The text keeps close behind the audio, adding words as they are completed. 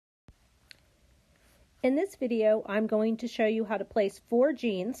In this video, I'm going to show you how to place 4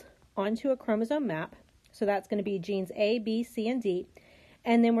 genes onto a chromosome map. So that's going to be genes A, B, C, and D.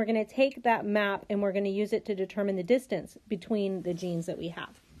 And then we're going to take that map and we're going to use it to determine the distance between the genes that we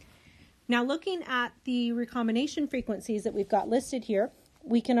have. Now, looking at the recombination frequencies that we've got listed here,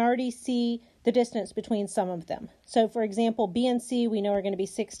 we can already see the distance between some of them. So for example, B and C we know are going to be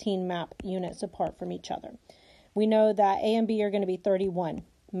 16 map units apart from each other. We know that A and B are going to be 31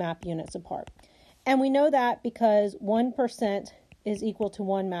 map units apart. And we know that because 1% is equal to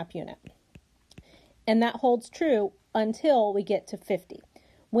 1 map unit. And that holds true until we get to 50.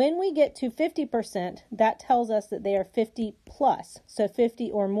 When we get to 50%, that tells us that they are 50 plus, so 50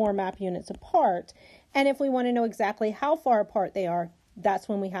 or more map units apart. And if we want to know exactly how far apart they are, that's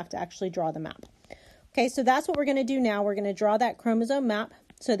when we have to actually draw the map. Okay, so that's what we're going to do now. We're going to draw that chromosome map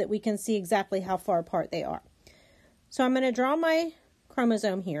so that we can see exactly how far apart they are. So I'm going to draw my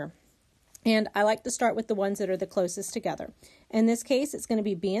chromosome here. And I like to start with the ones that are the closest together. In this case, it's going to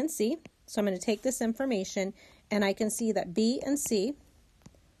be B and C. So I'm going to take this information, and I can see that B and C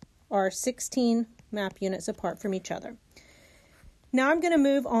are 16 map units apart from each other. Now I'm going to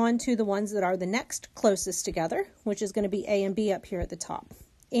move on to the ones that are the next closest together, which is going to be A and B up here at the top.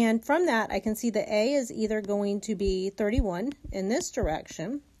 And from that, I can see that A is either going to be 31 in this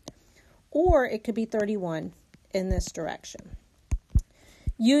direction, or it could be 31 in this direction.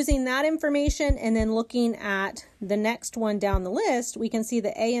 Using that information and then looking at the next one down the list, we can see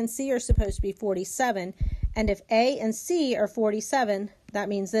that A and C are supposed to be 47. And if A and C are 47, that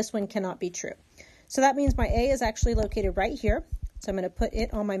means this one cannot be true. So that means my A is actually located right here. So I'm going to put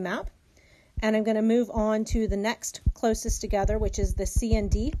it on my map. And I'm going to move on to the next closest together, which is the C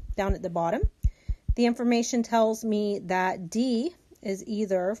and D down at the bottom. The information tells me that D is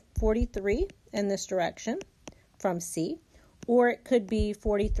either 43 in this direction from C, or it could be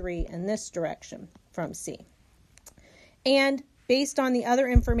 43 in this direction from C. And based on the other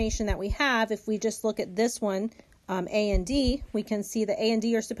information that we have, if we just look at this one, A and D, we can see that A and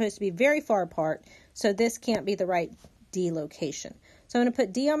D are supposed to be very far apart, so this can't be the right D location. So I'm going to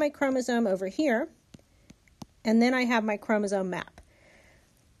put D on my chromosome over here, and then I have my chromosome map.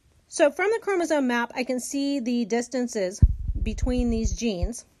 So from the chromosome map, I can see the distances between these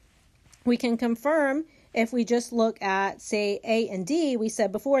genes. We can confirm if we just look at, say, A and D, we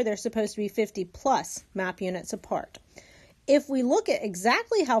said before they're supposed to be 50 plus map units apart. If we look at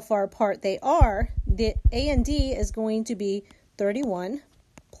exactly how far apart they are, the A and D is going to be 31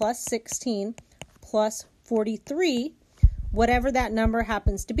 plus 16 plus 43. Whatever that number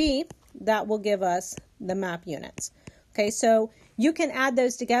happens to be, that will give us the map units. Okay, so you can add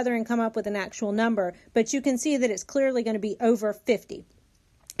those together and come up with an actual number, but you can see that it's clearly going to be over 50.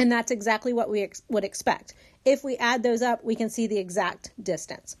 And that's exactly what we would expect. If we add those up, we can see the exact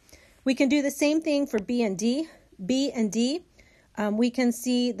distance. We can do the same thing for B and D. B and D, we can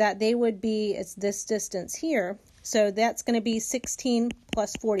see that they would be, it's this distance here. So that's going to be 16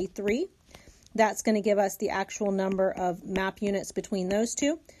 plus 43. That's going to give us the actual number of map units between those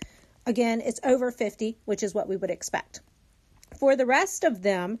two. Again, it's over 50, which is what we would expect. For the rest of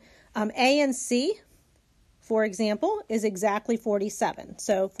them, A and C, for example, is exactly 47.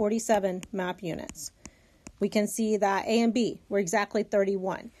 So 47 map units. We can see that A and B were exactly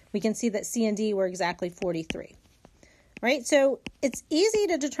 31. We can see that C and D were exactly 43. Right? So it's easy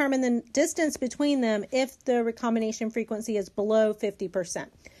to determine the distance between them if the recombination frequency is below 50%.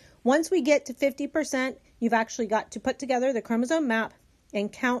 Once we get to 50%, you've actually got to put together the chromosome map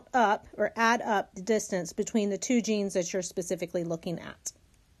and count up or add up the distance between the two genes that you're specifically looking at.